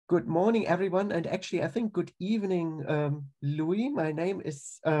Good morning, everyone, and actually, I think good evening, Louis. My name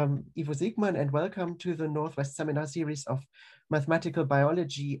is Ivo Siekmann, and welcome to the Northwest Seminar Series of Mathematical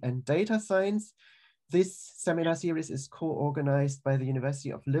Biology and Data Science. This seminar series is co-organized by the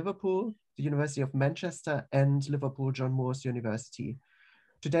University of Liverpool, the University of Manchester, and Liverpool John Moores University.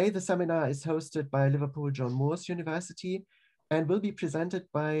 Today, the seminar is hosted by Liverpool John Moores University and will be presented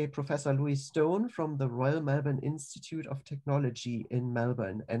by Professor Louis Stone from the Royal Melbourne Institute of Technology in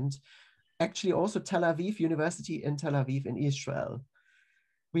Melbourne, and actually also Tel Aviv University in Tel Aviv in Israel.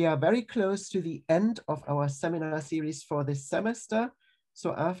 We are very close to the end of our seminar series for this semester.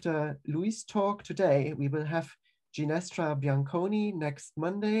 So after Louis' talk today, we will have Ginestra Bianconi next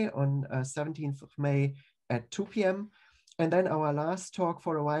Monday on 17th of May at 2 p.m. And then our last talk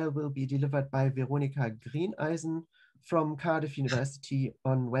for a while will be delivered by Veronika Greeneisen from Cardiff University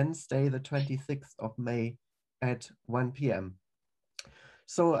on Wednesday, the 26th of May at 1 p.m.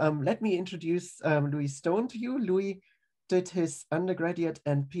 So let me introduce Louis Stone to you. Louis did his undergraduate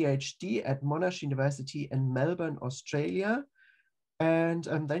and PhD at Monash University in Melbourne, Australia. And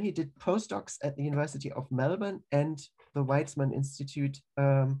then he did postdocs at the University of Melbourne and the Weizmann Institute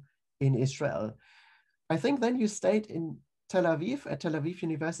in Israel. I think then you stayed in Tel Aviv, at Tel Aviv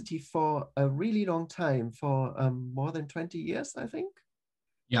University for a really long time, for more than 20 years, I think.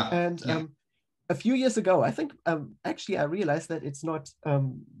 Yeah. And a few years ago, I think, actually, I realized that it's not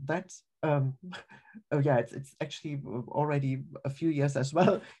it's actually already a few years as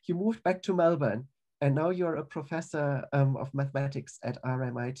well. You moved back to Melbourne, and now you're a professor of mathematics at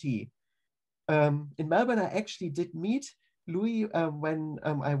RMIT. In Melbourne, I actually did meet Louis when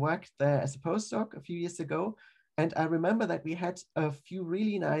I worked there as a postdoc a few years ago. And I remember that we had a few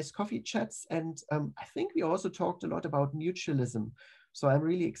really nice coffee chats. And I think we also talked a lot about mutualism. So I'm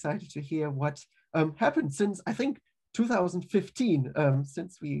really excited to hear what happened since, I think, 2015,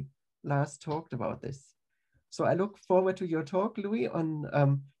 since we last talked about this. So I look forward to your talk, Louis,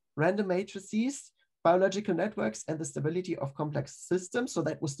 on random matrices, biological networks, and the stability of complex systems. So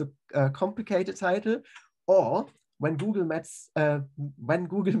that was the complicated title, or when Google meets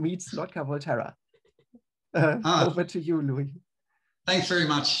Lotka Volterra. Over to you, Louis. Thanks very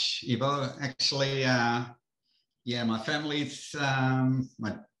much, Ivo. Actually, my family's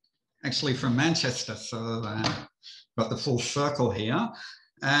actually from Manchester, so got the full circle here.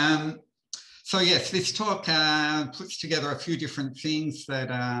 So yes, this talk puts together a few different things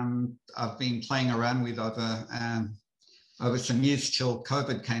that I've been playing around with over some years till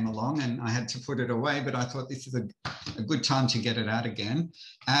COVID came along, and I had to put it away, but I thought this is a good time to get it out again.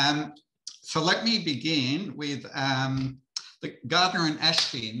 So let me begin with the Gardner and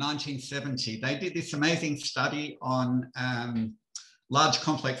Ashby in 1970. They did this amazing study on large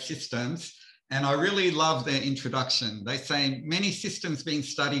complex systems, and I really love their introduction. They say many systems being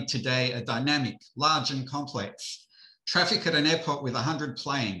studied today are dynamic, large and complex. Traffic at an airport with 100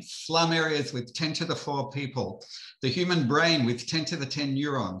 planes, slum areas with 10 to the 4 people, the human brain with 10 to the 10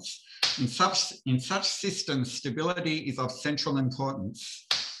 neurons. In such systems, stability is of central importance.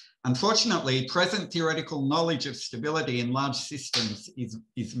 Unfortunately, present theoretical knowledge of stability in large systems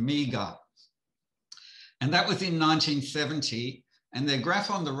is meager. And that was in 1970. And their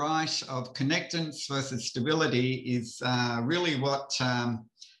graph on the right of connectance versus stability is really what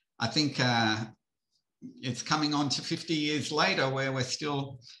I think it's coming on to 50 years later, where we're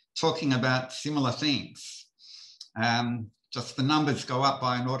still talking about similar things. Just the numbers go up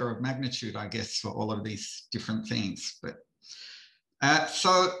by an order of magnitude, I guess, for all of these different things. But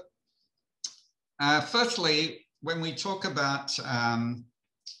firstly, when we talk about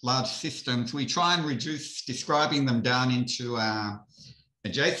large systems, we try and reduce describing them down into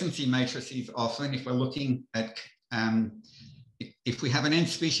adjacency matrices often. If we're looking at, if we have an n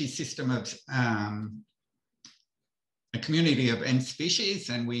species system of a community of n species,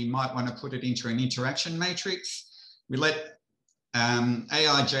 and we might want to put it into an interaction matrix, we let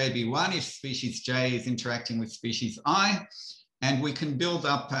Aij be 1 if species j is interacting with species I, and we can build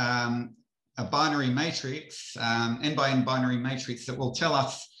up a binary matrix, n by n binary matrix, that will tell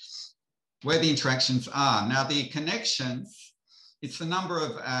us where the interactions are. Now, the connections, it's the number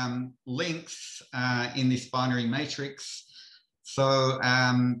of links in this binary matrix. So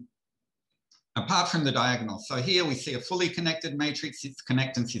apart from the diagonal. So here we see a fully connected matrix, its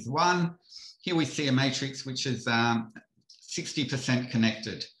connectance is 1. Here we see a matrix which is 60%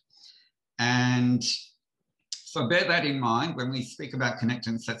 connected. And so bear that in mind when we speak about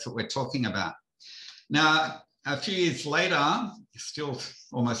connectance, that's what we're talking about. Now, a few years later, still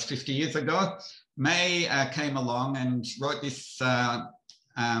almost 50 years ago, May came along and wrote this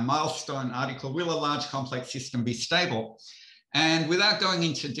milestone article, Will a Large Complex System Be Stable? And without going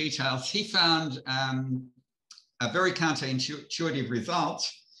into details, he found a very counterintuitive result.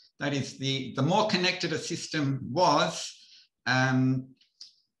 That is, the more connected a system was, the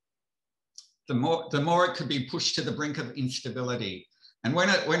more it could be pushed to the brink of instability. And when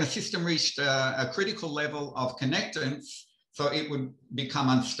a system reached a critical level of connectance, so it would become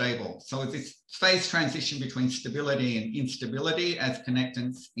unstable. So this phase transition between stability and instability as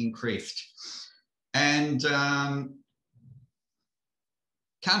connectance increased. And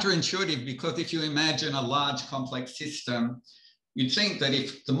counterintuitive, because if you imagine a large complex system, you'd think that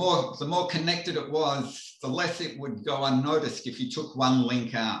if the more connected it was, the less it would go unnoticed if you took one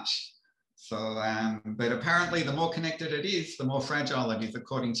link out. So, but apparently the more connected it is, the more fragile it is,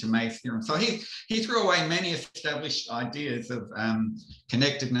 according to May's theorem. So he threw away many established ideas of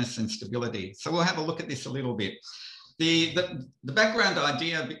connectedness and stability. So we'll have a look at this a little bit. The background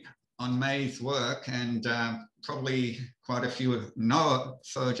idea on May's work, and probably quite a few know it,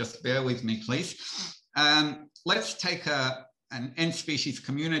 so just bear with me, please. Let's take an n species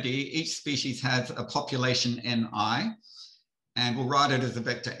community. Each species has a population ni. And we'll write it as a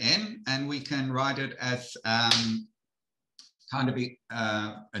vector n, and we can write it as kind of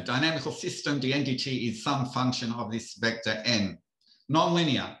a dynamical system. The ndt is some function of this vector n,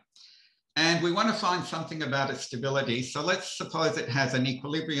 non-linear. And we want to find something about its stability. So let's suppose it has an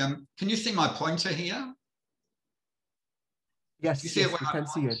equilibrium. Can you see my pointer here? Yes, yes, we can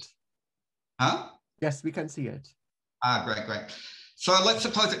see it. Huh? Yes, we can see it. Ah, great, great. So let's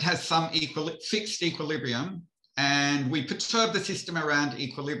suppose it has some fixed equilibrium, and we perturb the system around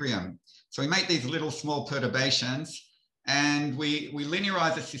equilibrium. So we make these little small perturbations, and we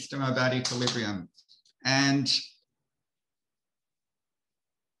linearize the system about equilibrium. And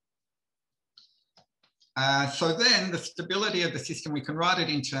so then the stability of the system, we can write it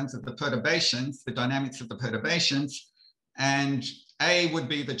in terms of the perturbations, the dynamics of the perturbations, and A would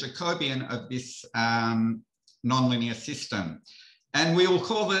be the Jacobian of this nonlinear system. And we will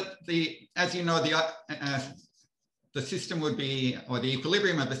call it as you know, the system would be, or the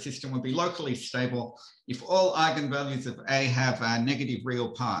equilibrium of the system would be locally stable if all eigenvalues of A have negative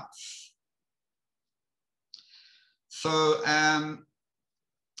real parts. So,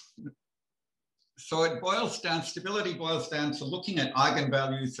 so it boils down, stability boils down to looking at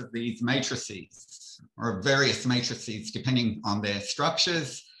eigenvalues of these matrices, or various matrices, depending on their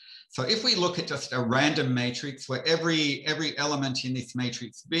structures. So if we look at just a random matrix where every element in this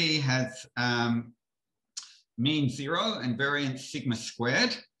matrix B has mean 0 and variance sigma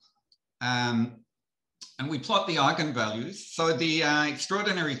squared, and we plot the eigenvalues. So the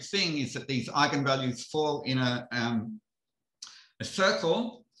extraordinary thing is that these eigenvalues fall in a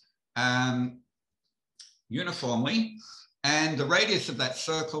circle uniformly, and the radius of that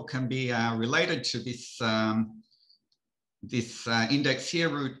circle can be related to this this index here,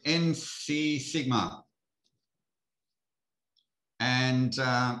 root nc sigma. And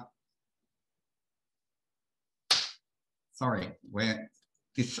sorry,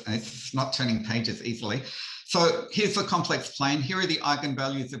 it's not turning pages easily. So here's the complex plane. Here are the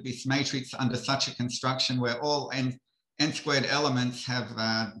eigenvalues of this matrix under such a construction where all n squared elements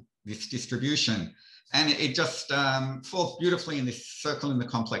have this distribution. And it just falls beautifully in this circle in the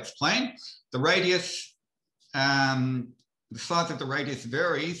complex plane. The radius, the size of the radius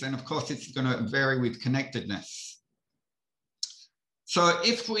varies, and of course it's going to vary with connectedness. So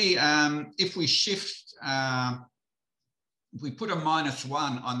if we shift, we put a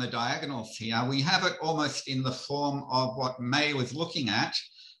 -1 on the diagonals here, we have it almost in the form of what May was looking at.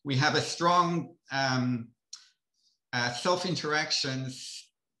 We have a strong self-interactions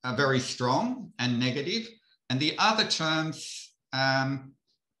are very strong and negative, and the other terms are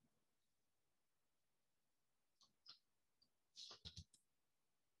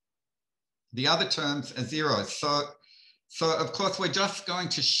zero. So of course we're just going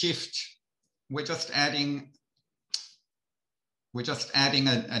to shift. We're just adding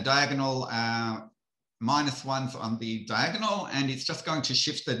a diagonal -1s on the diagonal, and it's just going to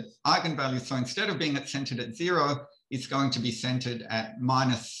shift the eigenvalue. So instead of being centered at 0, it's going to be centered at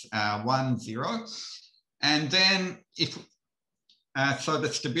 -1, 0. And then so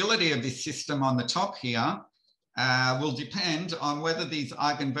the stability of this system on the top here will depend on whether these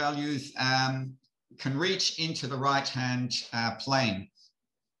eigenvalues can reach into the right-hand plane.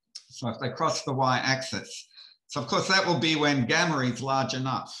 So if they cross the y-axis. So of course that will be when gamma is large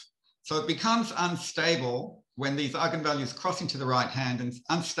enough. So it becomes unstable when these eigenvalues cross into the right hand, and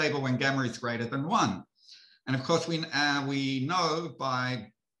unstable when gamma is greater than 1. And of course we know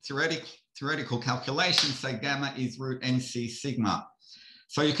by theoretical calculations, say gamma is root nc sigma.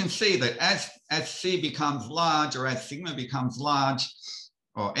 So you can see that as C becomes large, or as sigma becomes large,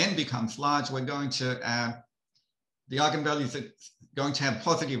 or n becomes large, we're going to, the eigenvalues are going to have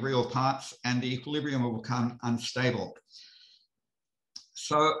positive real parts and the equilibrium will become unstable.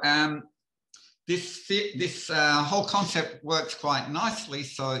 So this whole concept works quite nicely.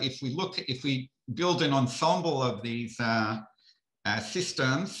 So if we build an ensemble of these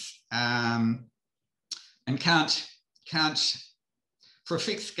systems and count for a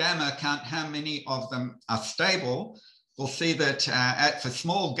fixed gamma, count how many of them are stable, we'll see that for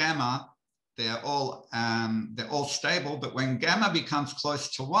small gamma, they're all stable, but when gamma becomes close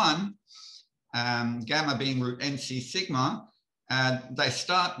to 1, gamma being root NC sigma, they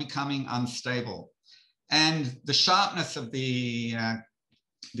start becoming unstable. And the sharpness of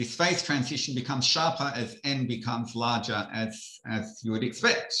this phase transition becomes sharper as n becomes larger, as you would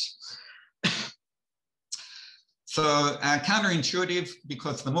expect. So counterintuitive,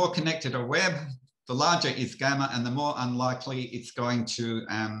 because the more connected a web, the larger is gamma and the more unlikely it's going to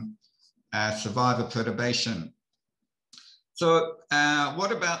survive a perturbation. So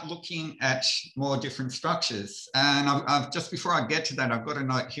what about looking at more different structures? And I've just before I get to that, I've got a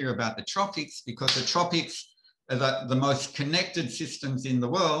note here about the tropics, because the tropics are the most connected systems in the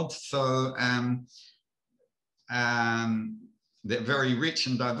world. So they're very rich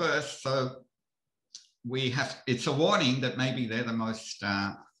and diverse. So it's a warning that maybe they're the most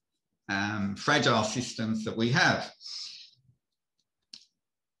fragile systems that we have.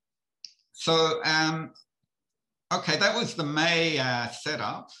 So, okay, that was the May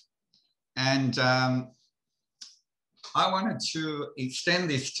setup. And I wanted to extend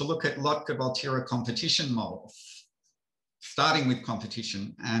this to look at Lotka Volterra competition models, starting with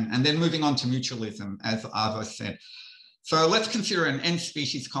competition and then moving on to mutualism, as Ivo said. So let's consider an n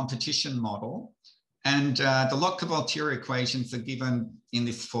species competition model. And the Lotka Volterra equations are given in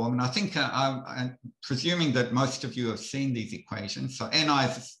this form. And I think I'm presuming that most of you have seen these equations. So Ni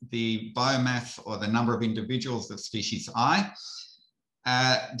is the biomass or the number of individuals of species I.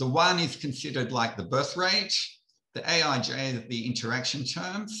 The 1 is considered like the birth rate. The Aij are the interaction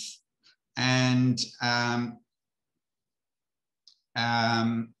terms. And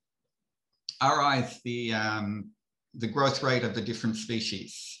Ri is the growth rate of the different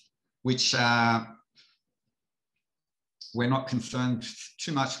species, which we're not concerned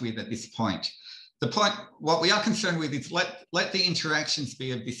too much with at this point. What we are concerned with is let the interactions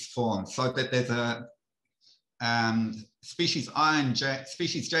be of this form, so that there's a species I and J,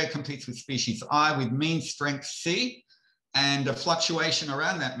 species J competes with species I with mean strength C and a fluctuation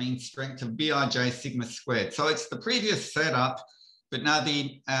around that mean strength of Bij sigma squared. So it's the previous setup, but now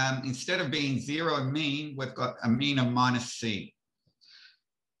instead of being 0 mean, we've got a mean of minus C.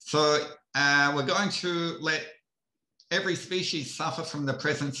 So we're going to let every species suffer from the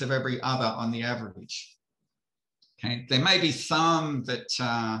presence of every other on the average. Okay, there may be some that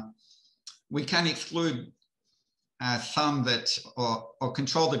we can exclude, some that or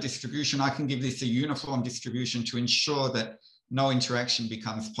control the distribution. I can give this a uniform distribution to ensure that no interaction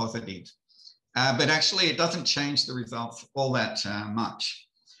becomes positive. But actually it doesn't change the results all that much.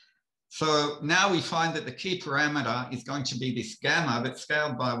 So now we find that the key parameter is going to be this gamma, but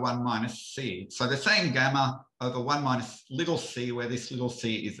scaled by 1 minus C. So the same gamma over 1 minus little c, where this little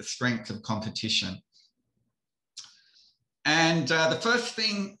c is the strength of competition. And the first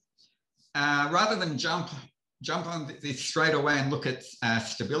thing, rather than jump on this straight away and look at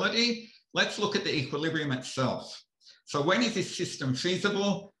stability, let's look at the equilibrium itself. So when is this system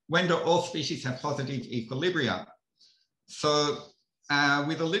feasible? When do all species have positive equilibria? So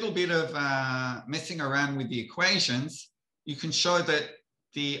with a little bit of messing around with the equations, you can show that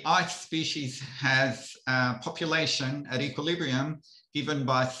the ith species has population at equilibrium given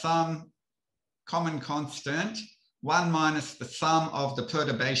by some common constant, 1 minus the sum of the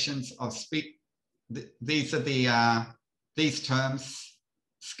perturbations of these are these terms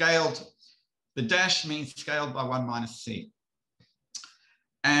scaled. The dash means scaled by 1 minus C.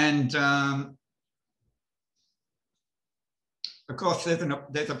 And of course,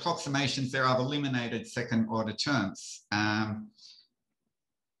 there's approximations there. I've eliminated second order terms.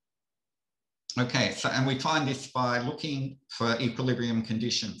 Okay, so, and we find this by looking for equilibrium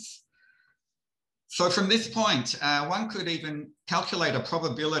conditions. So from this point, one could even calculate a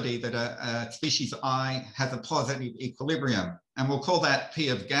probability that a species I has a positive equilibrium, and we'll call that P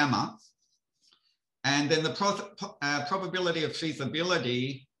of gamma. And then the probability of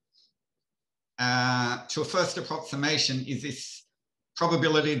feasibility to a first approximation is this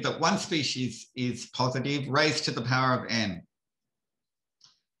probability that one species is positive raised to the power of n.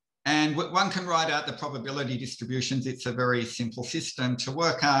 And one can write out the probability distributions. It's a very simple system to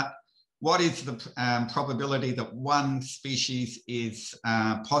work out what is the probability that one species is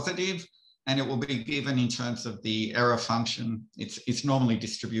positive, and it will be given in terms of the error function. It's normally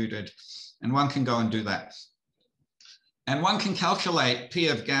distributed, and one can go and do that. And one can calculate P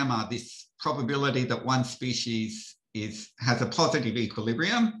of gamma, this probability that one species has a positive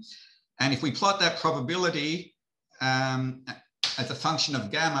equilibrium. And if we plot that probability as a function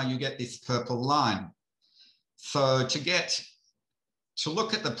of gamma, you get this purple line. So to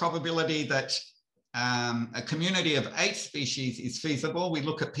look at the probability that a community of 8 species is feasible, we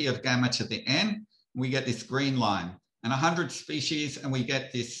look at P of gamma to the n, we get this green line, and 100 species, and we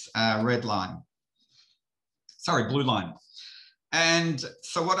get this red line. Sorry, blue line. And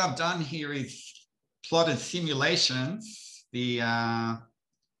so what I've done here is plotted simulations, the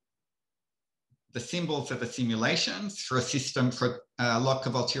symbols of the simulations for a system, for a Lotka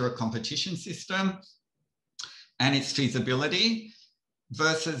Volterra competition system and its feasibility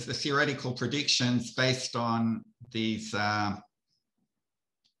versus the theoretical predictions based on these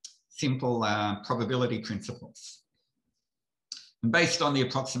simple probability principles. And based on the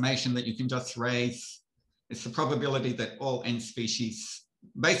approximation that you can just raise, it's the probability that all n species,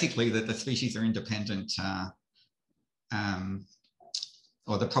 basically that the species are independent,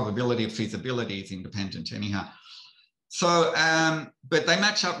 or the probability of feasibility is independent anyhow. So, but they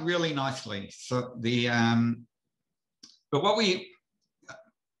match up really nicely. So but what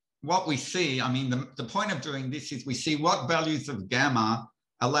we see, I mean, the point of doing this is we see what values of gamma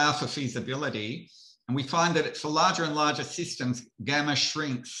allow for feasibility, and we find that for larger and larger systems, gamma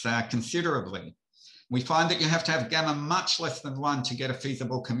shrinks considerably. We find that you have to have gamma much less than 1 to get a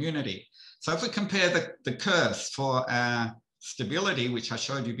feasible community. So if we compare the curves for stability, which I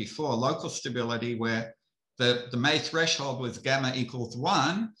showed you before, local stability, where the May threshold was gamma equals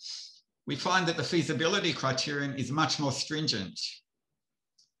 1, we find that the feasibility criterion is much more stringent.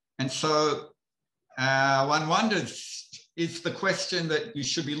 And so one wonders, is the question that you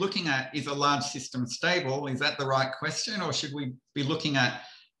should be looking at, is a large system stable? Is that the right question? Or should we be looking at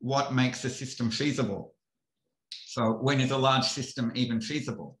what makes a system feasible? So when is a large system even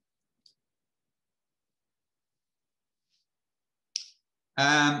feasible?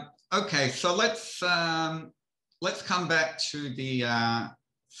 Okay, so let's come back to the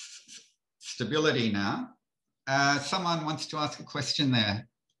stability now. Someone wants to ask a question there,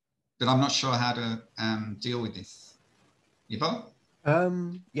 but I'm not sure how to deal with this. Ivo?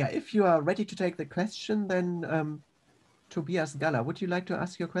 Yeah, if you are ready to take the question, then Tobias Galler, would you like to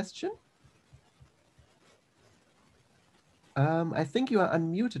ask your question? I think you are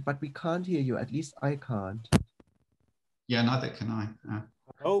unmuted, but we can't hear you. At least I can't. Yeah, neither can I.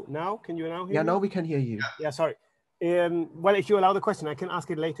 Oh, now? Can you now hear me? Yeah, now we can hear you. Yeah, sorry. Well, if you allow the question, I can ask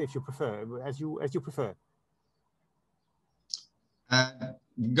it later if you prefer, as you prefer.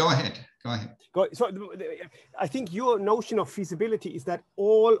 Go ahead. So I think your notion of feasibility is that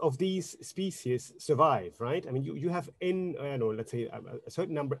all of these species survive, right? I mean, you have n, I don't know, let's say a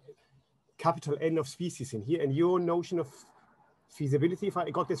certain number, capital N of species in here, and your notion of feasibility, if I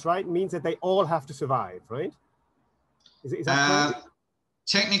got this right, means that they all have to survive, right? Is that correct?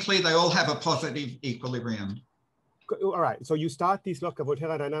 Technically, they all have a positive equilibrium. All right. So you start these Lotka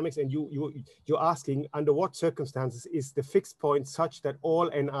Volterra dynamics, and you're asking under what circumstances is the fixed point such that all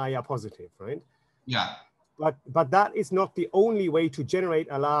Ni are positive, right? Yeah. But that is not the only way to generate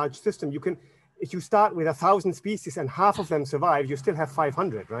a large system. You can, if you start with 1,000 species and half of them survive, you still have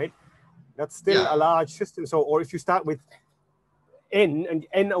 500, right? That's still a large system. So, or if you start with n and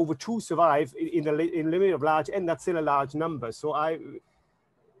n over 2 survive in the limit of large n, that's still a large number. So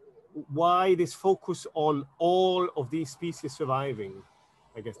why this focus on all of these species surviving?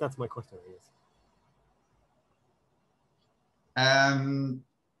 I guess that's my question, I guess. I mean,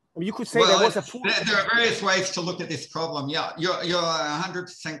 you could say well, there was a... There are various ways to look at this problem. Yeah, you're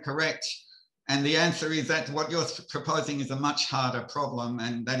 100% correct. And the answer is that what you're proposing is a much harder problem.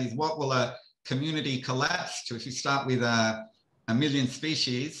 And that is, what will a community collapse to? If you start with a million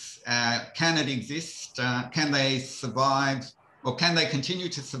species, can it exist? Can they survive? Or can they continue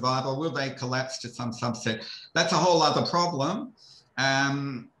to survive, or will they collapse to some subset? That's a whole other problem.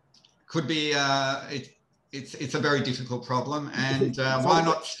 Could be, it's a very difficult problem, and why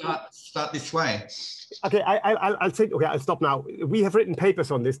not start this way? Okay, I'll say, okay, I'll stop now. We have written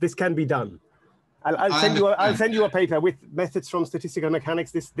papers on this. This can be done. I'll send you a paper with methods from statistical mechanics.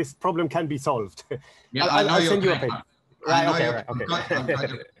 This problem can be solved. Yeah, I'll send you a paper. Right, okay.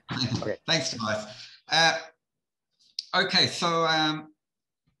 Okay. Thanks, Tobias. Okay, so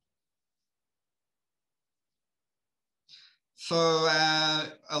So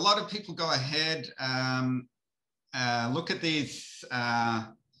a lot of people go ahead, look at these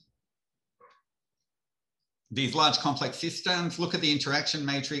large complex systems, look at the interaction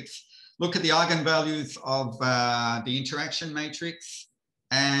matrix, look at the eigenvalues of the interaction matrix,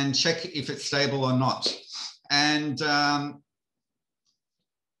 and check if it's stable or not. And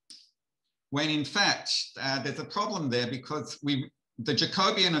when in fact, there's a problem there, because the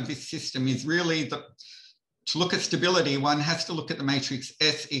Jacobian of this system is really to look at stability, one has to look at the matrix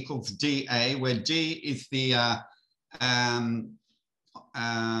S equals dA, where D is the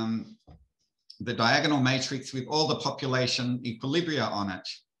diagonal matrix with all the population equilibria on it.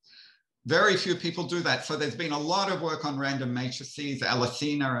 Very few people do that. So there's been a lot of work on random matrices,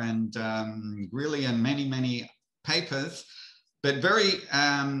 Alesina and Grilli, and many, many papers, but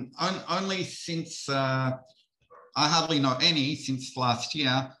only since, I hardly know any since last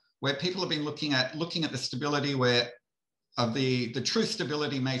year, where people have been looking at the stability of the true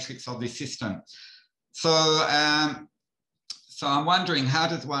stability matrix of this system. So, so I'm wondering, how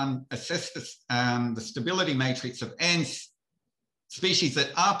does one assess the stability matrix of n species that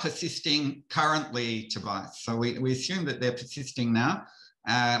are persisting currently, Tobias? So we assume that they're persisting now.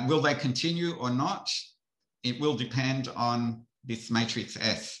 Will they continue or not? It will depend on this matrix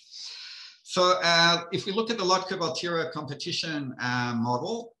S. So if we look at the Lotka-Volterra competition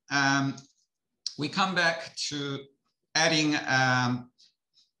model, we come back to adding,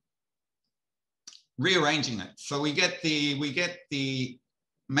 rearranging it. So we get the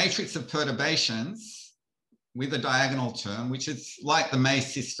matrix of perturbations with a diagonal term, which is like the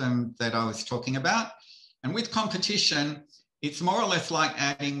maze system that I was talking about. And with competition, it's more or less like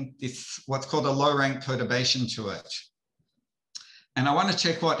adding this, what's called a low rank perturbation to it. And I want to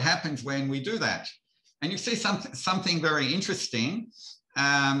check what happens when we do that. And you see something very interesting.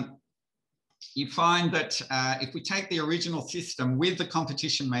 You find that if we take the original system with the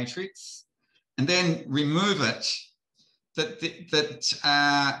competition matrix and then remove it,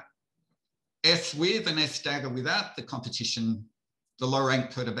 that S with and S dagger without the competition, the low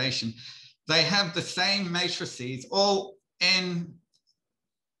rank perturbation, they have the same matrices, all n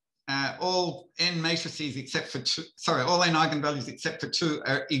matrices except for two, sorry, all n eigenvalues except for two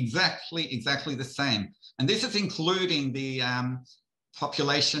are exactly the same. And this is including the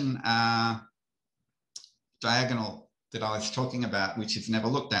population diagonal that I was talking about, which is never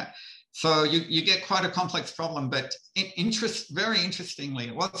looked at. So you get quite a complex problem, but very interestingly,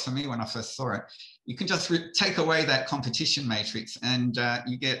 it was for me when I first saw it, you can just take away that competition matrix and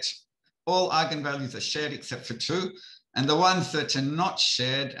you get all eigenvalues are shared except for two. And the ones that are not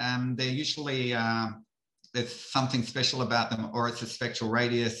shared, they're usually, there's something special about them, or it's a spectral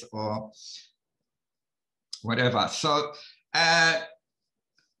radius or whatever. So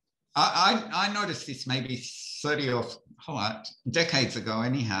I noticed this maybe 30 or decades ago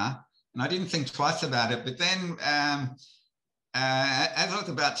anyhow, and I didn't think twice about it. But then as I was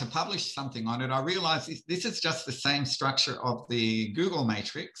about to publish something on it, I realized this is just the same structure of the Google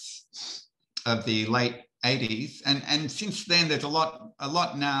matrix of the late 80s. And since then, there's a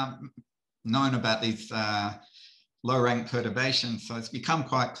lot now known about these low rank perturbations. So it's become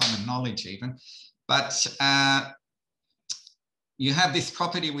quite common knowledge even. But you have this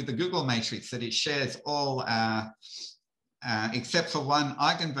property with the Google matrix that it shares all, except for one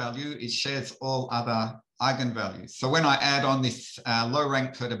eigenvalue, it shares all other eigenvalues. So when I add on this low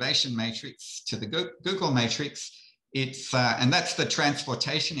rank perturbation matrix to the Google matrix, it's, and that's the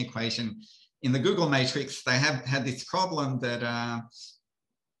transportation equation. In the Google matrix, they have had this problem that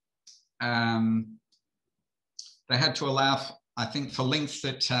they had to allow, I think, for links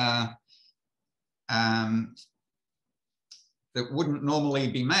that that wouldn't normally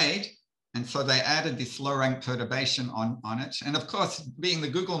be made. And so they added this low rank perturbation on it. And of course, being the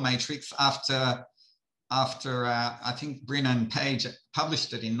Google matrix, after I think Brin and Page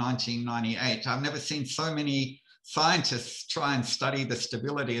published it in 1998, I've never seen so many scientists try and study the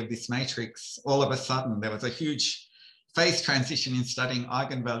stability of this matrix. All of a sudden, there was a huge phase transition in studying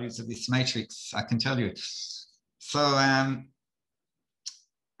eigenvalues of this matrix, I can tell you. So,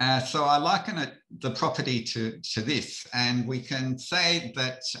 so I liken it, the property to this, and we can say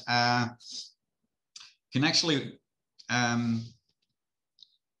that can actually,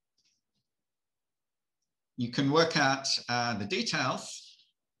 you can work out the details,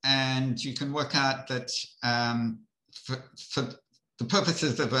 and you can work out that for the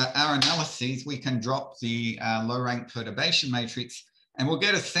purposes of our analyses, we can drop the low rank perturbation matrix, and we'll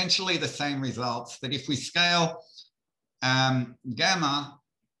get essentially the same results, that if we scale gamma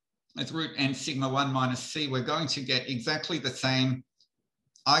as root n sigma 1 minus c, we're going to get exactly the same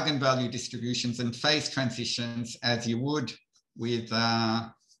eigenvalue distributions and phase transitions as you would with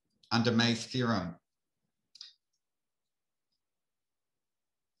under May's theorem.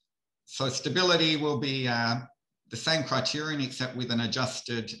 So stability will be the same criterion except with an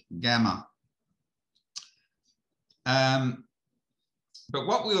adjusted gamma. But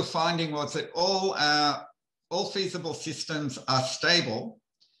what we were finding was that all feasible systems are stable.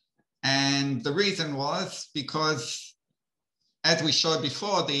 And the reason was because, as we showed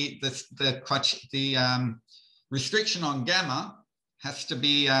before, the restriction on gamma has to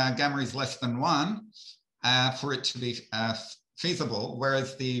be gamma is less than 1 for it to be feasible,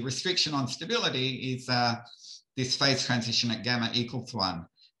 whereas the restriction on stability is this phase transition at gamma equals 1.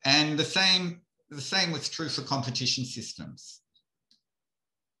 And the same was true for competition systems.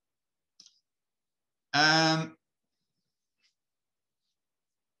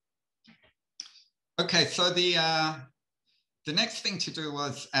 Okay, so the next thing to do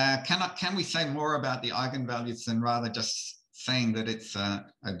was, can we say more about the eigenvalues than rather just saying that it's a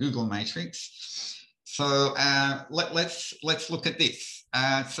Google matrix? So let's look at this.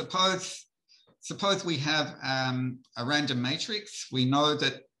 Suppose we have a random matrix. We know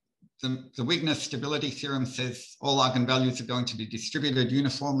that the Wigner stability theorem says all eigenvalues are going to be distributed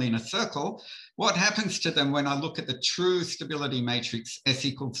uniformly in a circle. What happens to them when I look at the true stability matrix S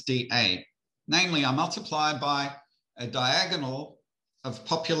equals dA? Namely, I multiply by a diagonal of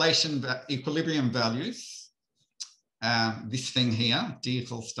population equilibrium values, this thing here, D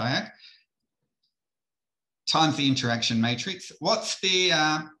equals diag, times the interaction matrix. What's the,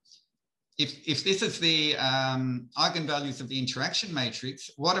 if this is the eigenvalues of the interaction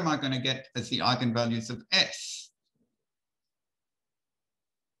matrix, what am I going to get as the eigenvalues of S?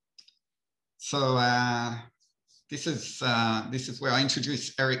 So this is where I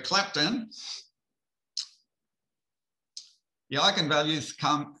introduce Eric Clapton. The eigenvalues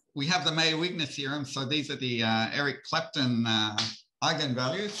come, we have the May-Wigner theorem, so these are the Eric Clapton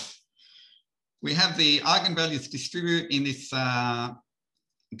eigenvalues. We have the eigenvalues distribute in this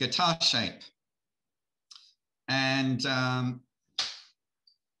guitar shape. And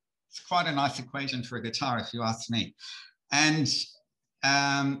it's quite a nice equation for a guitar, if you ask me. And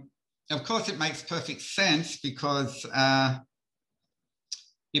of course, it makes perfect sense because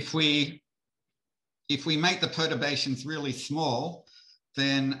if we make the perturbations really small,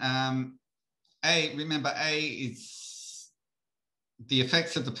 then remember A is the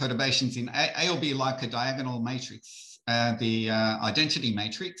effects of the perturbations in A will be like a diagonal matrix, the identity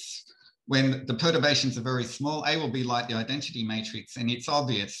matrix. When the perturbations are very small, A will be like the identity matrix, and it's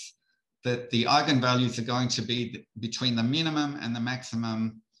obvious that the eigenvalues are going to be between the minimum and the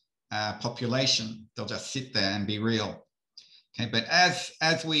maximum population. They'll just sit there and be real. Okay, but as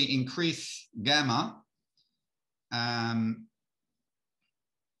we increase gamma,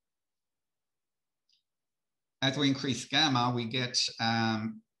 we get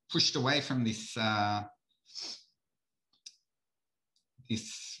pushed away from this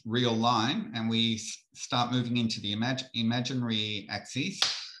this real line, and we start moving into the imaginary axis,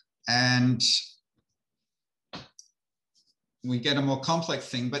 and we get a more complex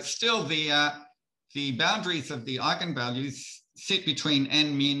thing. But still, the boundaries of the eigenvalues sit between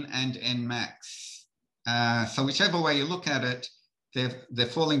n min and n max. So whichever way you look at it, they're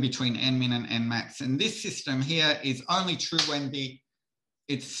falling between n min and n max. And this system here is only true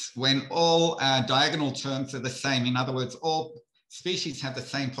when all diagonal terms are the same. In other words, all species have the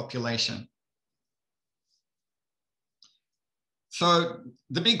same population. So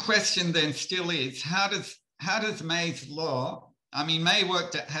the big question then still is, how does May's law, I mean, May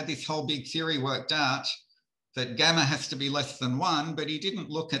had this whole big theory worked out that gamma has to be less than 1, but he didn't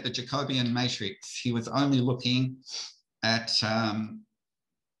look at the Jacobian matrix. He was only looking at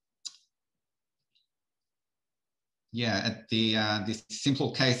this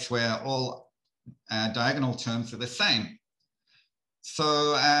simple case where all diagonal terms are the same.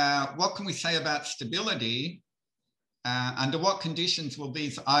 So what can we say about stability? Under what conditions will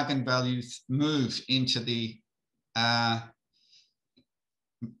these eigenvalues move into the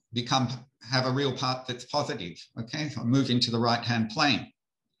have a real part that's positive? Okay, so move into the right-hand plane,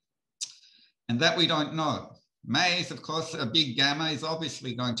 and that we don't know. May's, of course, a big gamma is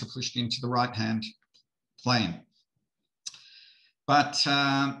obviously going to push it into the right-hand plane, but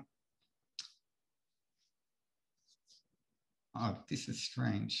oh, this is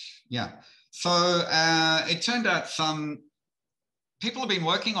strange. Yeah. So it turned out some people have been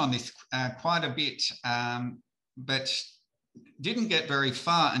working on this quite a bit, but didn't get very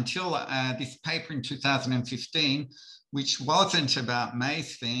far until this paper in 2015, which wasn't about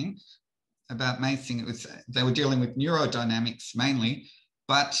May's thing. It was, they were dealing with neurodynamics mainly,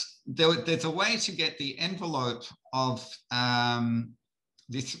 but there's a way to get the envelope of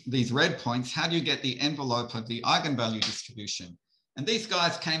these red points, how do you get the envelope of the eigenvalue distribution? And these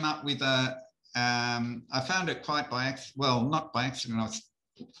guys came up with a, I found it quite by accident, well, not by accident, I was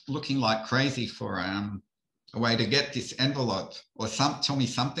looking like crazy for a way to get this envelope, or tell me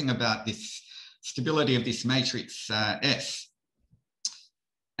something about this stability of this matrix S.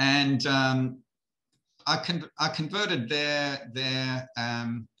 And I converted their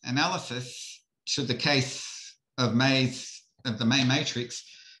analysis to the case of the main matrix,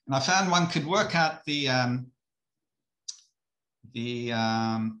 and I found one could work out the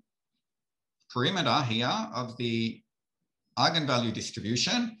perimeter here of the eigenvalue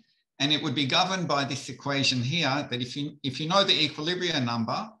distribution, and it would be governed by this equation here, that if you know the equilibrium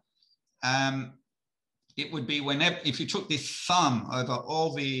number, it would be whenever, if you took this sum over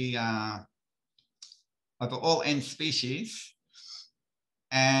all the over all n species,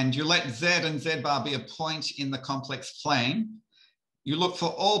 and you let z and z bar be a point in the complex plane, you look for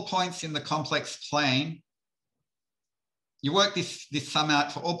all points in the complex plane. You work this sum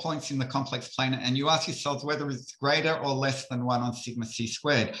out for all points in the complex plane, and you ask yourselves whether it's greater or less than 1 on sigma c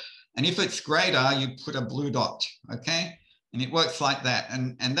squared. And if it's greater, you put a blue dot, okay? And it works like that.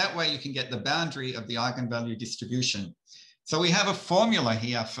 And that way you can get the boundary of the eigenvalue distribution. So we have a formula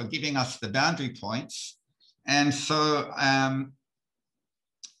here for giving us the boundary points. And so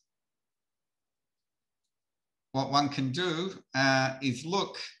what one can do is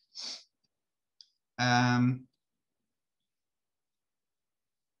look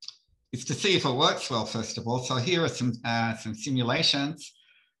is to see if it works well, first of all. So here are some simulations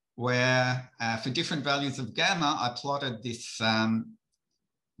where for different values of gamma, I plotted this, the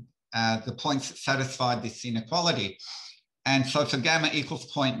points that satisfied this inequality. And so for gamma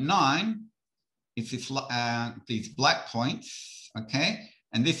equals 0.9, it's this, these black points, okay?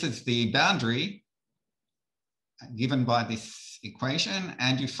 And this is the boundary given by this equation.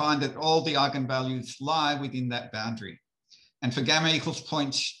 And you find that all the eigenvalues lie within that boundary. And for gamma equals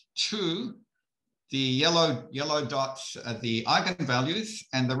 0.2, the yellow dots are the eigenvalues,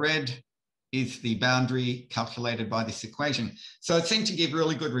 and the red is the boundary calculated by this equation. So it seemed to give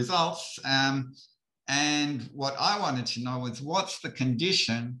really good results. And what I wanted to know was, what's the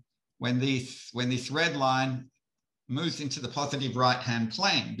condition when this red line moves into the positive right-hand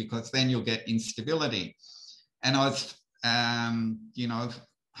plane, because then you'll get instability. And I was, you know,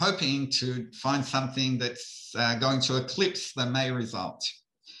 hoping to find something that's going to eclipse the May result.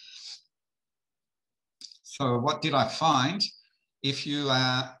 So what did I find? If you,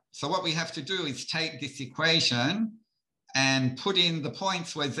 so what we have to do is take this equation and put in the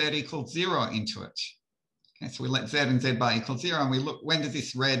points where z equals 0 into it. Okay, so we let z and z bar equal 0, and we look, when does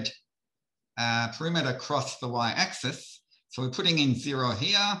this red perimeter cross the y-axis? So we're putting in 0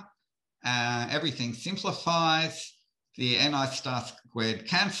 here. Everything simplifies. The ni star squared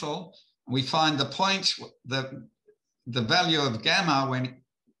cancel. We find the point, the value of gamma when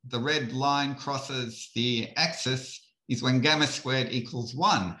the red line crosses the axis is when gamma squared equals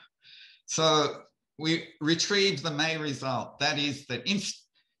 1. So we retrieve the May result. That is that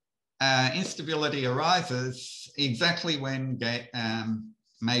instability arises exactly when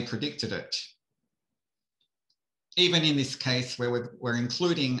May predicted it. Even in this case where we're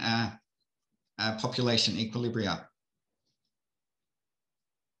including population equilibria,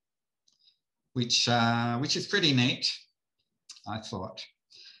 which is pretty neat, I thought.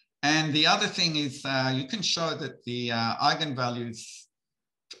 And the other thing is you can show that the eigenvalues,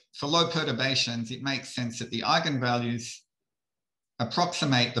 for low perturbations, it makes sense that the eigenvalues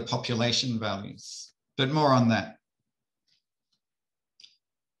approximate the population values, but more on that.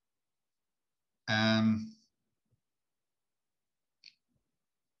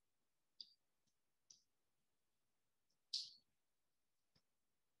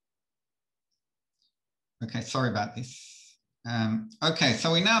 Okay, sorry about this. Okay,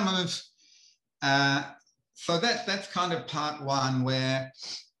 so we now move, so that's kind of part one, where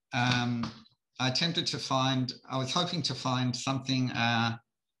I attempted to find, I was hoping to find something that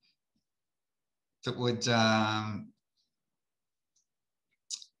would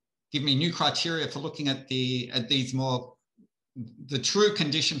give me new criteria for looking at these more, the true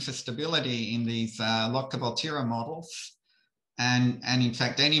condition for stability in these Lotka Volterra models, and in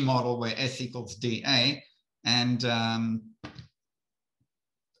fact any model where S equals dA, and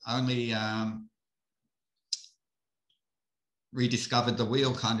only rediscovered the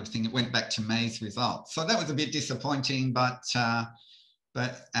wheel kind of thing. It went back to May's result. So that was a bit disappointing, but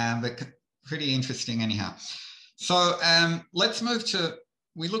pretty interesting anyhow. So let's move to,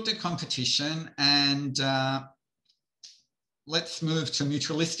 we looked at competition, and let's move to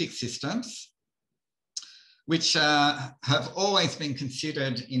mutualistic systems. which have always been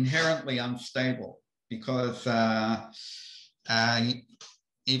considered inherently unstable, because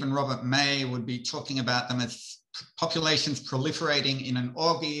even Robert May would be talking about them as populations proliferating in an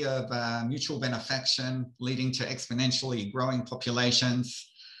orgy of mutual benefaction, leading to exponentially growing populations.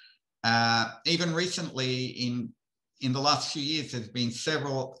 Even recently, in the last few years, there's been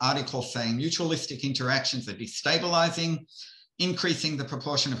several articles saying mutualistic interactions are destabilizing. Increasing the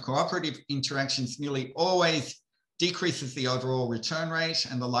proportion of cooperative interactions nearly always decreases the overall return rate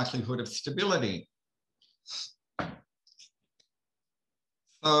and the likelihood of stability.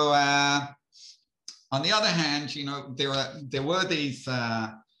 So on the other hand, you know, there were these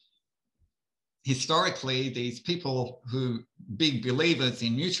historically these people who big believers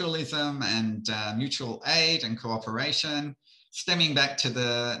in mutualism and mutual aid and cooperation, stemming back to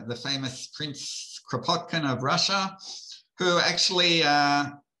the famous Prince Kropotkin of Russia, who actually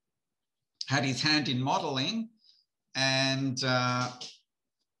had his hand in modeling, and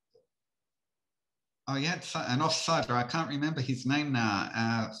oh, he had an offsider, I can't remember his name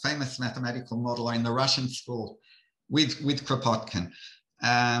now, famous mathematical modeler in the Russian school with Kropotkin,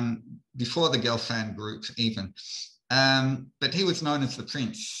 before the Gelfand group even. But he was known as the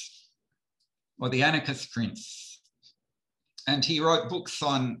Prince, or the anarchist Prince. And he wrote books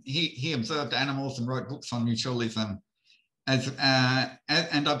on, he observed animals and wrote books on mutualism, and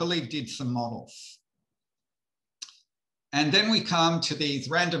I believe did some models. And then we come to these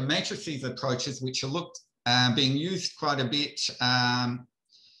random matrices approaches, which are being used quite a bit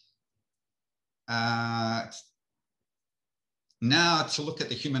now to look at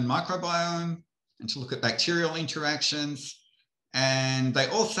the human microbiome and to look at bacterial interactions. And they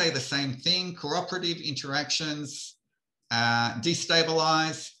all say the same thing: cooperative interactions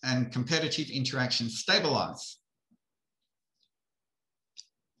destabilize and competitive interactions stabilize.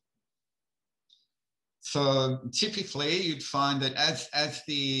 So typically you'd find that as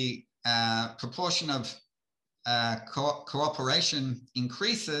the proportion of cooperation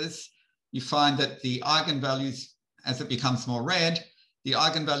increases, you find that the eigenvalues, as it becomes more red, the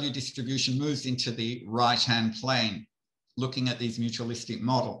eigenvalue distribution moves into the right-hand plane, looking at these mutualistic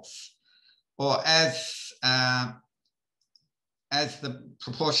models. Or as the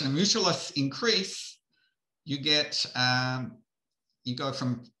proportion of mutualists increase, you get, you go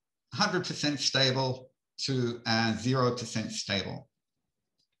from 100% stable to 0% stable.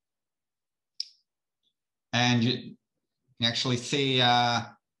 And you actually see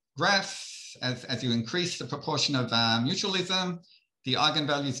graphs as you increase the proportion of mutualism, the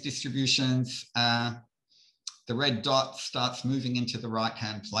eigenvalues distributions, the red dot starts moving into the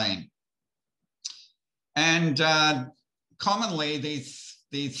right-hand plane. And commonly these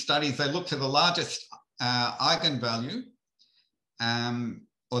studies, they look to the largest eigenvalue,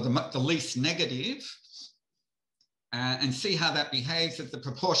 or the least negative, and see how that behaves as the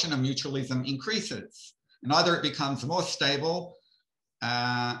proportion of mutualism increases. And either it becomes more stable.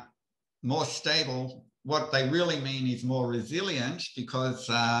 What they really mean is more resilient, because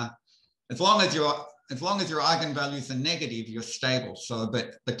as long as your eigenvalues are negative, you're stable. So,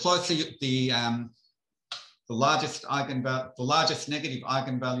 but the closer the largest negative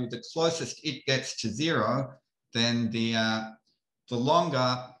eigenvalue, the closest it gets to zero, then the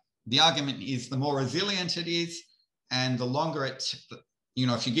longer the argument is, the more resilient it is, and the longer it, you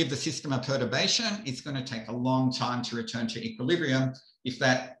know, if you give the system a perturbation, it's going to take a long time to return to equilibrium if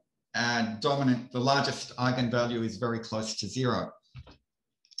that the largest eigenvalue is very close to zero.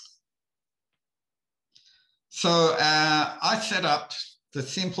 So I set up the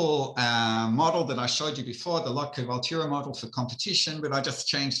simple model that I showed you before, the Lotka-Volterra model for competition, but I just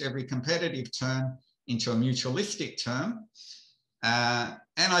changed every competitive term into a mutualistic term. And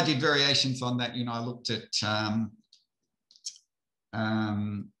I did variations on that. You know, I looked at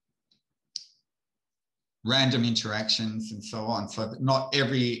random interactions and so on. So not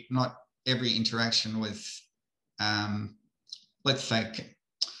every interaction was, let's say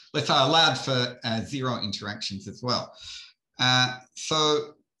I allowed for 0 interactions as well.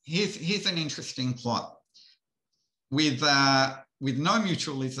 So here's an interesting plot. With no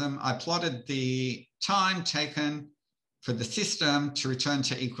mutualism, I plotted the time taken for the system to return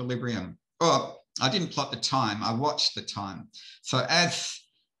to equilibrium. Oh, I didn't plot the time, I watched the time. So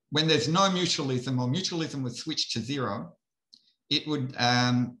when there's no mutualism, or mutualism was switched to 0, it would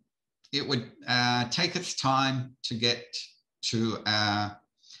take its time to get to,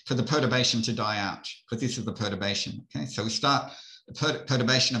 for the perturbation to die out, because this is the perturbation, okay? So we start the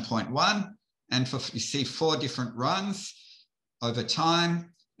perturbation at point 1, and you see 4 different runs over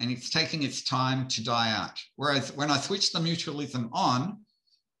time, and it's taking its time to die out. Whereas when I switch the mutualism on,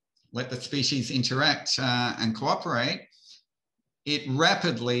 let the species interact and cooperate, it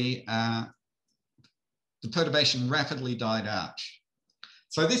rapidly, the perturbation rapidly died out.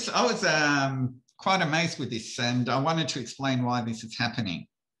 So this, I was quite amazed with this, and I wanted to explain why this is happening.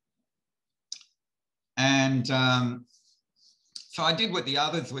 And so I did what the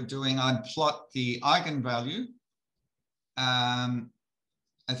others were doing. I'd plot the eigenvalue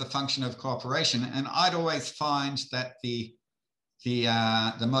as a function of cooperation, and I'd always find that the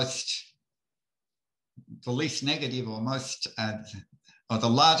least negative or most or the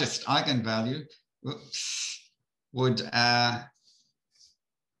largest eigenvalue would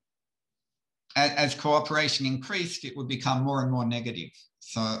as cooperation increased, it would become more and more negative.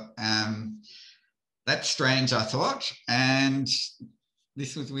 So that's strange, I thought. And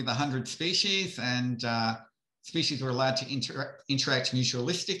this was with 100 species, and species were allowed to interact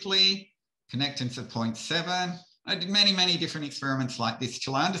mutualistically, connectance of 0.7. I did many, many different experiments like this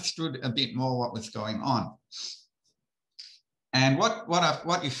till I understood a bit more what was going on. And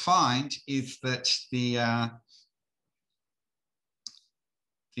what you find is that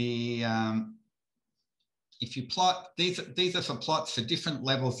if you plot, these are for plots for different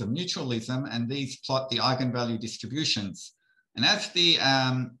levels of mutualism, and these plot the eigenvalue distributions. And as the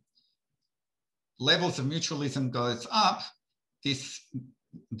levels of mutualism goes up,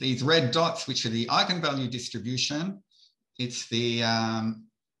 these red dots, which are the eigenvalue distribution, it's the,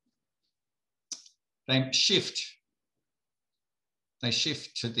 they shift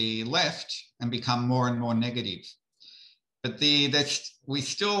to the left and become more and more negative. But we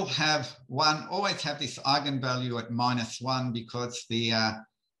still have always have this eigenvalue at -1, because the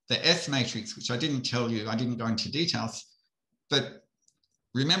S matrix, which I didn't tell you, I didn't go into details, but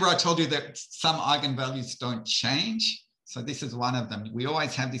remember I told you that some eigenvalues don't change. So this is one of them. We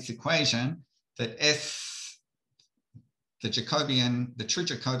always have this equation that S, the true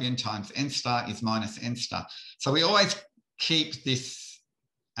Jacobian times n star is minus n star. So we always keep this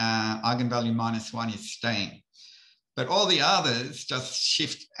eigenvalue -1 is staying. But all the others just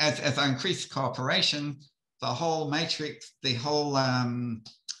shift as I increase cooperation, the whole matrix, the whole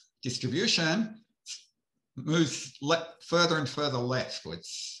distribution moves further and further leftwards.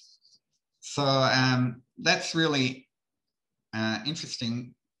 So that's really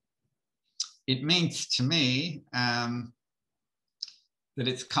interesting. It means to me that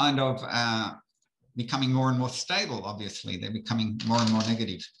it's kind of becoming more and more stable, obviously. They're becoming more and more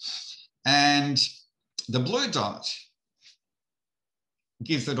negative. And the blue dot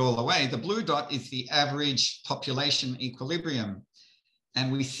gives it all away. The blue dot is the average population equilibrium.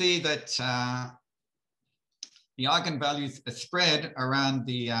 And we see that the eigenvalues are spread around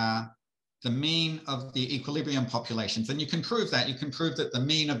the mean of the equilibrium populations. And you can prove that. You can prove that the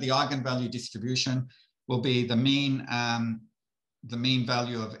mean of the eigenvalue distribution will be the mean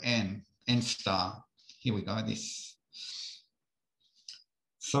value of n star. Here we go, this.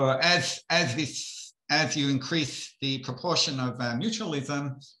 So as you increase the proportion of mutualism,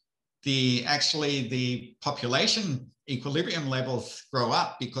 the population equilibrium levels grow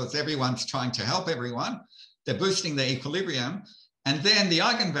up, because everyone's trying to help everyone. They're boosting the equilibrium, and then the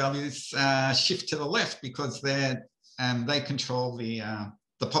eigenvalues shift to the left, because they control the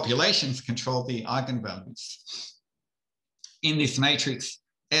populations control the eigenvalues in this matrix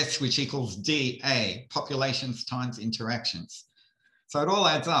S, which equals dA, populations times interactions. So it all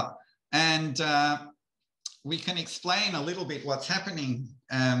adds up, and we can explain a little bit what's happening,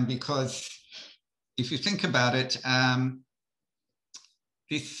 because if you think about it,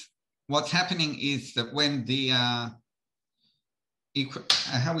 what's happening is that when the, how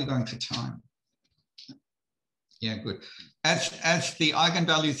are we going for time? Yeah, good. As the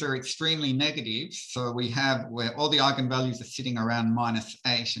eigenvalues are extremely negative, so we have where all the eigenvalues are sitting around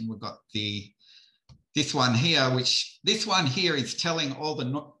 -8, and we've got this one here, this one here is telling all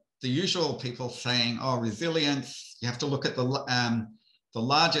the usual people saying, oh, resilience, you have to look at the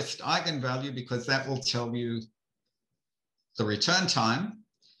largest eigenvalue, because that will tell you the return time.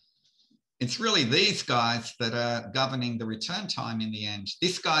 It's really these guys that are governing the return time in the end.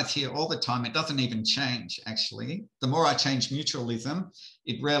 This guy's here all the time. It doesn't even change, actually. The more I change mutualism,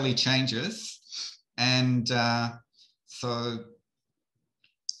 it rarely changes. And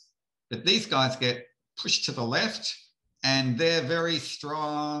but these guys get pushed to the left, and they're very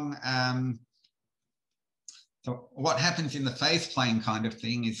strong. So what happens in the phase plane kind of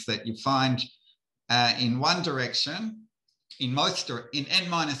thing is that you find in one direction, in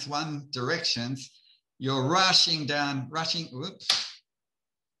n-1 directions, you're rushing down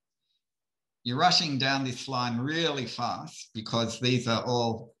this line really fast, because these are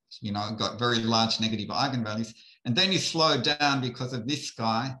all, got very large negative eigenvalues. And then you slow down because of this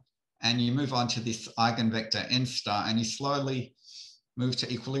guy, and you move on to this eigenvector n star, and you slowly move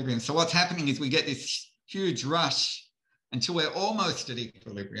to equilibrium. So what's happening is we get this huge rush until we're almost at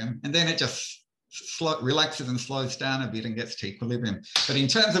equilibrium, and then it just relaxes and slows down a bit and gets to equilibrium. But in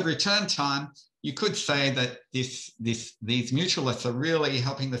terms of return time, you could say that these mutualists are really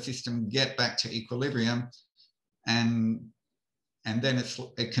helping the system get back to equilibrium, and then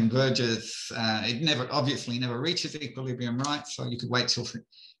it converges. It obviously never reaches equilibrium, right? So you could wait till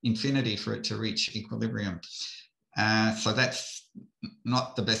infinity for it to reach equilibrium. So that's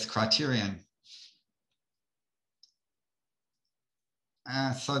not the best criterion.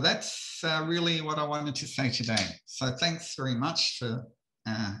 So that's really what I wanted to say today. So thanks very much for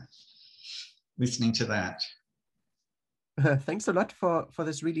listening to that. Thanks a lot for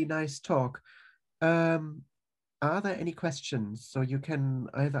this really nice talk. Are there any questions? So you can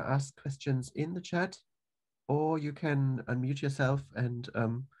either ask questions in the chat, or you can unmute yourself and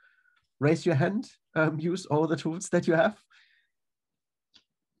raise your hand, use all the tools that you have.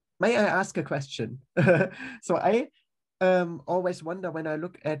 May I ask a question? So I always wonder when I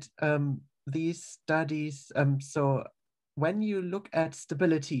look at these studies, so when you look at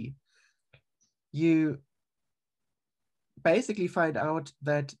stability, you basically find out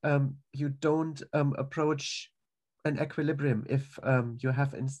that you don't approach an equilibrium if you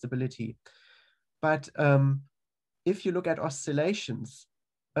have instability. But if you look at oscillations,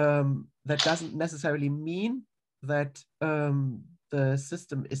 that doesn't necessarily mean that the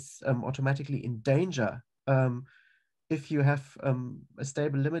system is automatically in danger. If you have a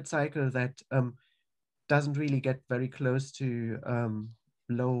stable limit cycle that doesn't really get very close to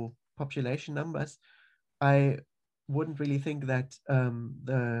low population numbers, I wouldn't really think that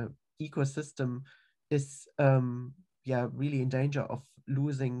the ecosystem is really in danger of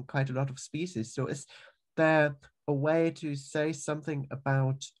losing quite a lot of species. So is there a way to say something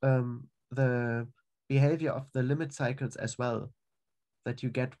about the behavior of the limit cycles as well, that you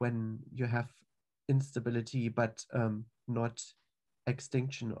get when you have instability but not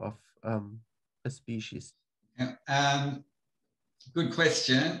extinction of a species? Yeah. Good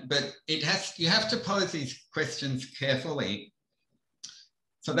question, but you have to pose these questions carefully.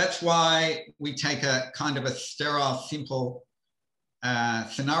 So that's why we take a kind of a sterile, simple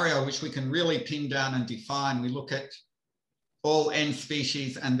scenario, which we can really pin down and define. We look at all n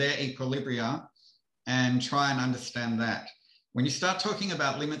species and their equilibria and try and understand that. When you start talking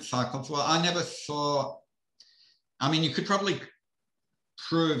about limit cycles, well, I never saw, I mean, you could probably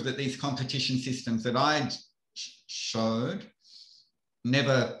prove that these competition systems that I showed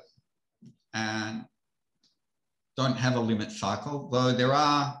never don't have a limit cycle, though there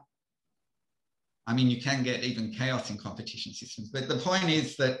are, I mean, you can get even chaos in competition systems. But the point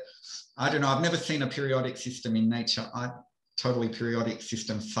is that, I don't know, I've never seen a periodic system in nature, totally periodic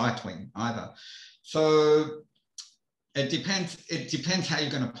system cycling either. So it depends how you're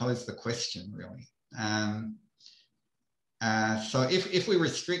going to pose the question, really. So if we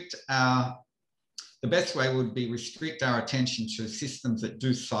restrict the best way would be restrict our attention to systems that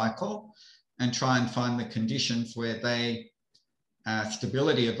do cycle and try and find the conditions where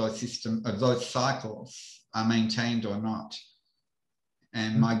stability of those cycles are maintained or not.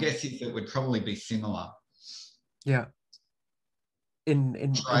 And my guess is it would probably be similar. Yeah. Try and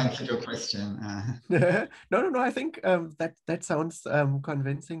answer your question. No. I think that sounds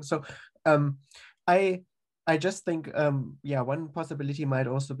convincing. So I just think, one possibility might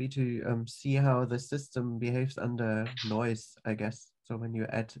also be to see how the system behaves under noise, I guess. So when you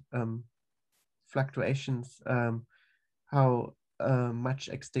add fluctuations, how much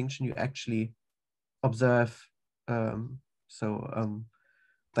extinction you actually observe.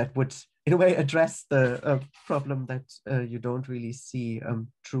 That would, in a way, address the problem that you don't really see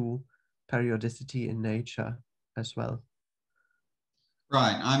true periodicity in nature as well.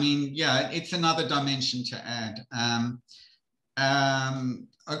 Right. I mean, yeah, it's another dimension to add.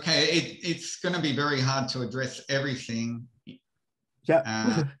 Okay, it's going to be very hard to address everything.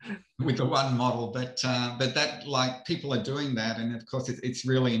 Yeah. With the one model, but that, like, people are doing that, and of course it's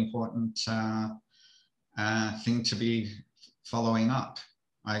really important thing to be following up.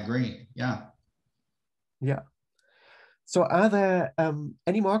 I agree. Yeah. Yeah. So are there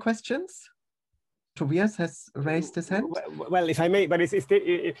any more questions? Tobias has raised his hand. Well, if I may, but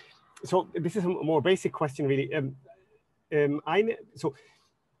so this is a more basic question, really. So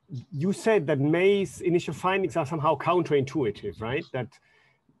you said that May's initial findings are somehow counterintuitive, right? That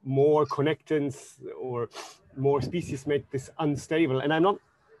more connectance or more species make this unstable. And I'm not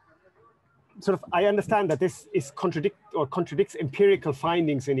I understand that this is contradicts empirical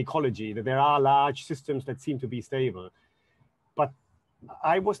findings in ecology, that there are large systems that seem to be stable. But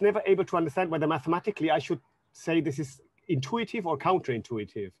I was never able to understand whether mathematically I should say this is intuitive or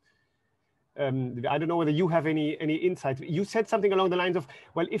counterintuitive. I don't know whether you have any insight. You said something along the lines of,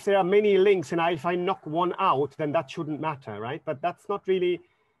 well, if there are many links and if I knock one out, then that shouldn't matter, right? But that's not really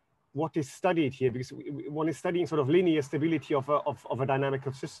what is studied here, because one is studying sort of linear stability of a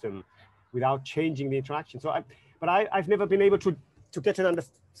dynamical system without changing the interaction. So I've never been able to get an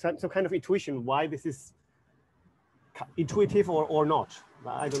understand some kind of intuition why this is intuitive or not.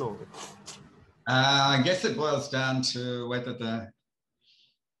 I don't know. I guess it boils down to whether the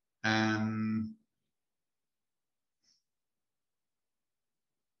I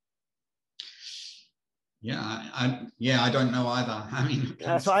don't know either. I mean,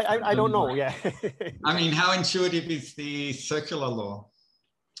 so I don't know. Yeah. I mean, how intuitive is the circular law,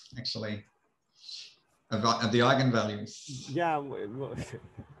 actually, of the eigenvalues? Yeah.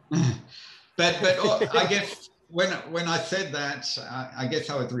 but I guess when I said that, I guess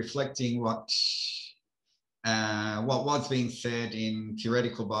I was reflecting what was being said in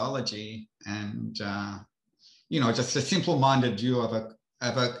theoretical biology, and just a simple-minded view of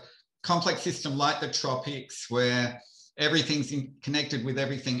a complex system like the tropics, where everything's connected with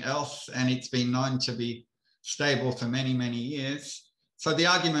everything else, and it's been known to be stable for many, many years. So the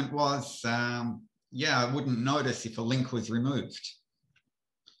argument was, I wouldn't notice if a link was removed.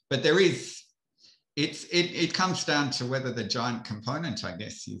 But it comes down to whether the giant component, I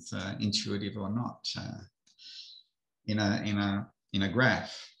guess, is intuitive or not in a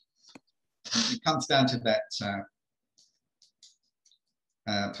graph. It comes down to that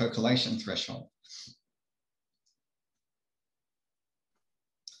percolation threshold.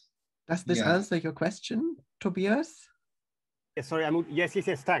 Does this answer your question, Tobias? Yes, sorry, yes,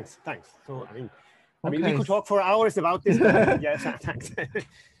 thanks. So, I mean, we could talk for hours about this, but yes, thanks.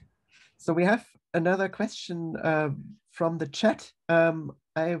 So we have another question from the chat.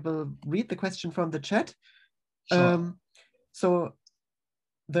 I will read the question from the chat. Sure. So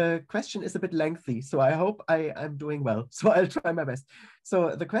the question is a bit lengthy, so I hope I'm doing well. So I'll try my best.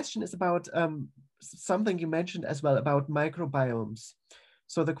 So the question is about something you mentioned as well about microbiomes.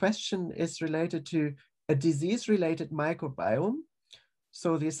 So the question is related to a disease-related microbiome.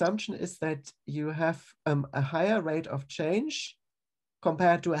 So the assumption is that you have a higher rate of change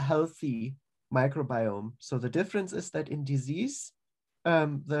compared to a healthy microbiome. So the difference is that in disease,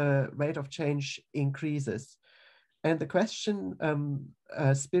 the rate of change increases. And the question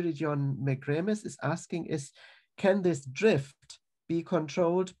Spiridion Megremis is asking is, can this drift be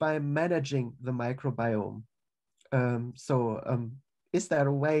controlled by managing the microbiome? Is there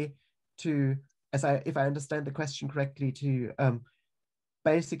a way to, if I understand the question correctly, to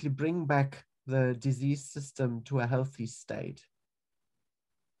basically bring back the disease system to a healthy state?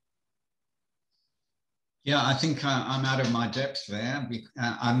 Yeah, I think I'm out of my depth there.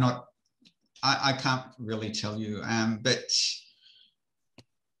 I can't really tell you, but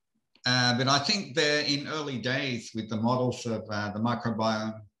I think they're in early days with the models of the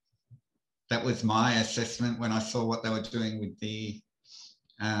microbiome. That was my assessment when I saw what they were doing with the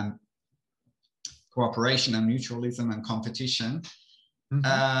cooperation and mutualism and competition.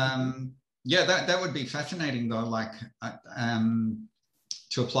 Mm-hmm. That would be fascinating though, like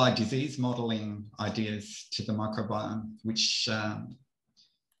to apply disease modeling ideas to the microbiome, which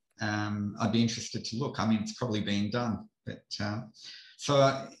I'd be interested to look. I mean, it's probably being done, but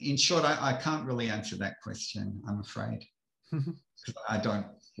so in short, I can't really answer that question, I'm afraid, because I don't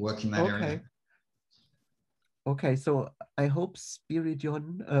work in that area. Okay, so I hope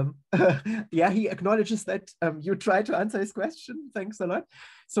Spiridion, he acknowledges that you tried to answer his question. Thanks a lot.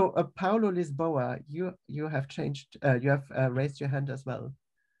 So Paulo Lisboa, you have changed, you have raised your hand as well.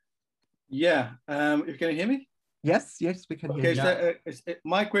 Yeah, can you hear me? Yes, we can hear you. Okay, so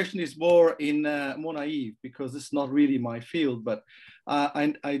my question is more naive, because it's not really my field, but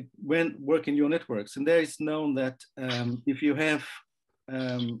I went work in neural networks, and there it's known that if you have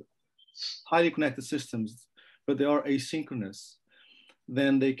highly connected systems, but they are asynchronous,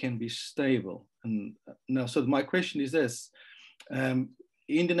 then they can be stable. And now, so my question is this: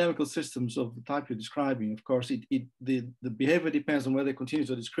 in dynamical systems of the type you're describing, of course, the behavior depends on whether they're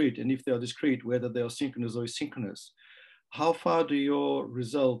continuous or discrete, and if they are discrete, whether they are synchronous or asynchronous. How far do your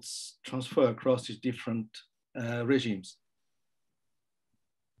results transfer across these different regimes?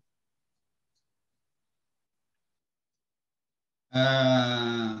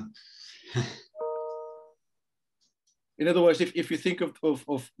 In other words, if you think of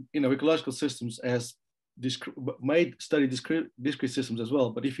ecological systems as study discrete systems as well,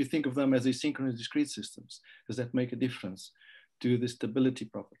 but if you think of them as asynchronous discrete systems, does that make a difference to the stability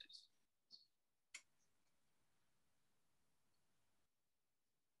properties?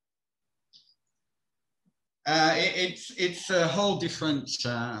 It's a whole different,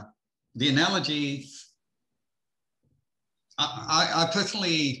 the analogies, I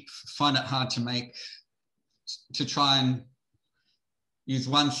personally find it hard to try and use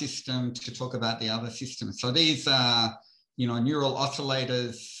one system to talk about the other system. So these are, neural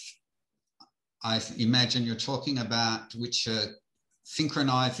oscillators, I imagine you're talking about, which are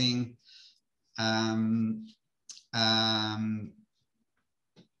synchronizing.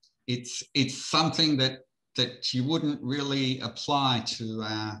 It's something that you wouldn't really apply to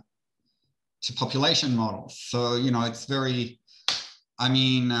population models. So, it's very,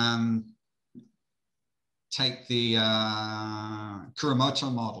 take the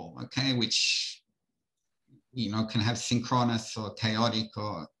Kuramoto model, okay, which, can have synchronous or chaotic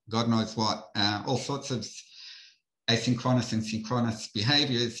or God knows what, all sorts of asynchronous and synchronous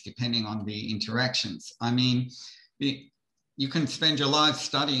behaviors depending on the interactions. You can spend your life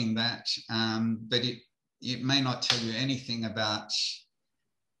studying that, but it may not tell you anything about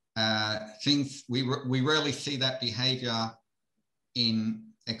things. We rarely see that behavior in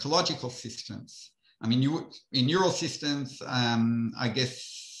ecological systems. In neural systems, I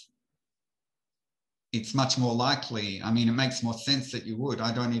guess it's much more likely. It makes more sense that you would.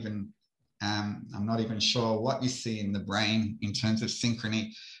 I'm not even sure what you see in the brain in terms of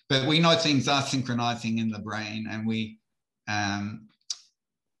synchrony, but we know things are synchronizing in the brain,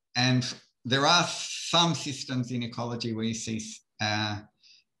 and there are some systems in ecology where you see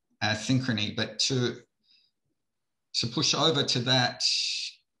synchrony, but to push over to that,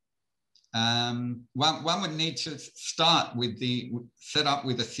 one would need to start with set up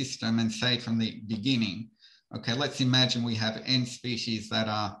with a system and say from the beginning, okay, let's imagine we have N species that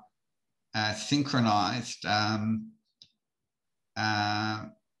are synchronized,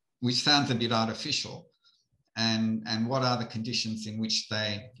 which sounds a bit artificial. And what are the conditions in which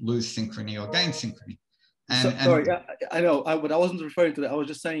they lose synchrony or gain synchrony? Sorry, I know, but I wasn't referring to that. I was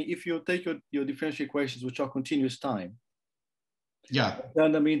just saying, if you take your differential equations, which are continuous time,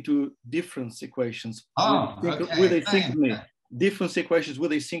 turn them into difference equations with a synchrony. Difference equations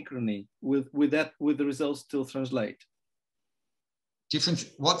with a synchrony, with the results still translate.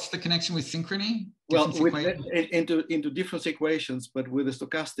 What's the connection with synchrony? Well, into difference equations, but with a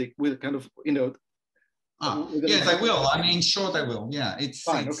stochastic, with kind of, yeah, they will. Sure they will. Yeah, it's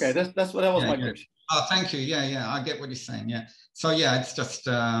fine. Okay, that's what was my question. Oh, thank you. Yeah, I get what you're saying. Yeah. So yeah, it's just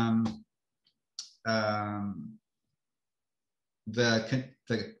the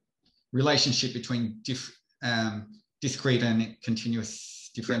relationship between discrete and continuous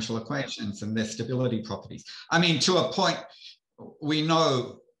differential equations and their stability properties. To a point, we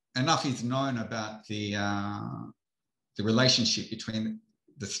know enough is known about the relationship between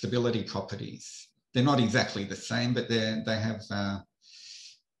the stability properties. They're not exactly the same, but they're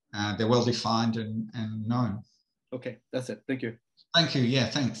well defined and known. Okay, that's it. Thank you. Thank you. Yeah,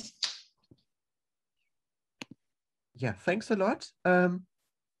 thanks. Yeah, thanks a lot. Are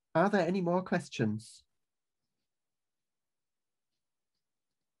there any more questions?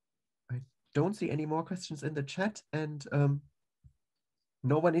 I don't see any more questions in the chat, and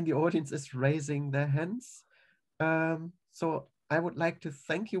no one in the audience is raising their hands. So I would like to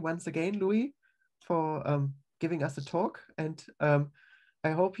thank you once again, Lewi, for giving us a talk, and I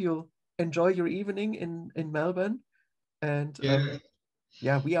hope you'll enjoy your evening in Melbourne. And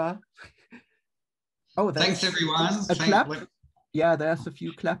yeah, we are. Oh, thanks everyone. A clap. Yeah, there's a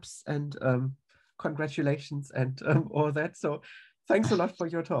few claps and congratulations and all that. So thanks a lot for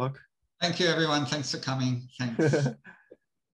your talk. Thank you, everyone. Thanks for coming. Thanks.